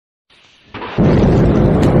வணக்கம்.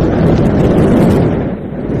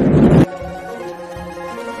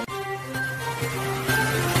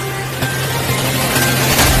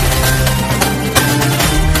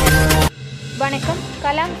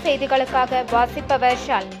 கலாம் செய்திகளுக்காக வாசிப்பவர்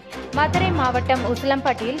ஷாலினி. மதுரை மாவட்டம்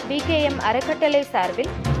உசிலம்பட்டியில் BKM அறக்கட்டளை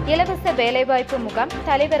சார்பில் இலவச வேலைவாய்ப்பு முகாம்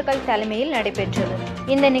தலைவர்கள் தலைமையில் நடைபெற்றது.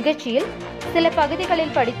 இந்த நிகழ்ச்சியில் சில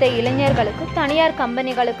பகுதிகளில் படித்த இளைஞர்களுக்கு தனியார்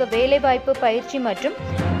கம்பெனிகளுக்கு வேலைவாய்ப்பு பயிற்சி மற்றும்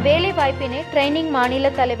வேலைவாய்ப்பினை ட்ரைனிங் மாநில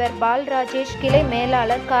தலைவர் பால் ராஜேஷ், கிளை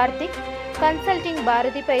மேலாளர் கார்த்திக், கன்சல்டிங்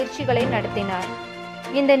பாரதி பயிற்சிகளை நடத்தினார்.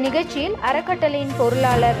 இந்த நிகழ்ச்சியில் அறக்கட்டளையின்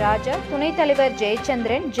பொருளாளர் ராஜா, துணைத் தலைவர்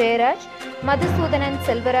ஜெயச்சந்திரன், ஜெயராஜ், மதுசூதனன்,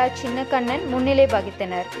 செல்வராஜ், சின்னக்கண்ணன் முன்னிலை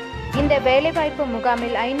வகித்தனர். இந்த வேலைவாய்ப்பு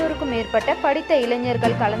முகாமில் 500க்கும் மேற்பட்ட படித்த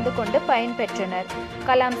இளைஞர்கள் கலந்து கொண்டு பயன்பெற்றனர்.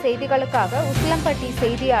 கலாம் செய்திகளுக்காக உசிலம்பட்டி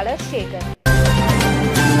செய்தியாளர் சேகர்.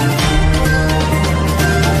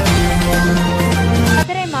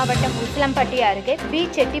 மதுரை மாவட்டம் உசிலம்பட்டி அருகே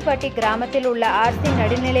செட்டிப்பட்டி கிராமத்தில் உள்ள RC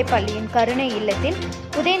நடுநிலைப் பள்ளியின் கருணை இல்லத்தில்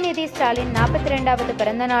உதயநிதி ஸ்டாலின் 42வது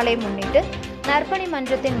பிறந்த நாளை முன்னிட்டு நற்பணி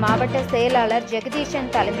மன்றத்தின் மாவட்ட செயலாளர்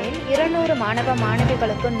ஜெகதீஷன் தலைமையில் 200 மாணவ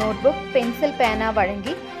மாணவிகளுக்கு நோட்புக், பென்சில், பேனா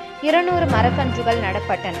வழங்கி 200 மரக்கன்றுகள்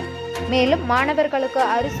நடப்பட்டன. மேலும் மாணவர்களுக்கு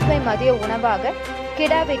அறுசுவை மதிய உணவாக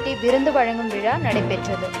கிடா வெட்டி விருந்து வழங்கும் விழா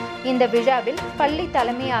நடைபெற்றது. இந்த விழாவில் பள்ளி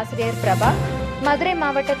தலைமை ஆசிரியர் பிரபா, மதுரை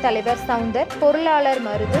மாவட்ட தலைவர் சவுந்தர், பொருளாளர்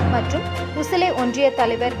மருது மற்றும் உசிலை ஒன்றிய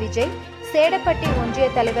தலைவர் விஜய், சேடப்பட்டி ஒன்றிய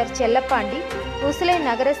தலைவர் செல்லப்பாண்டி, உசிலை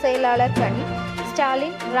நகர செயலாளர் கனி,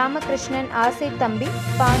 ஸ்டாலின், ராமகிருஷ்ணன், ஆசை தம்பி,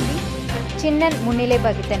 பாண்டி, சின்னன் முன்னிலை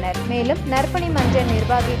வகித்தனர். மேலும் நற்பணி மன்ற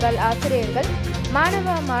நிர்வாகிகள், ஆசிரியர்கள்,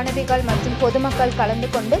 மாணவ மாணவிகள் மற்றும் பொதுமக்கள் கலந்து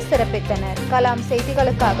கொண்டு சிறப்பித்தனர். கலாம்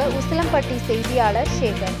செய்திகளுக்காக உசிலம்பட்டி செய்தியாளர்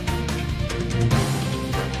சேகர்.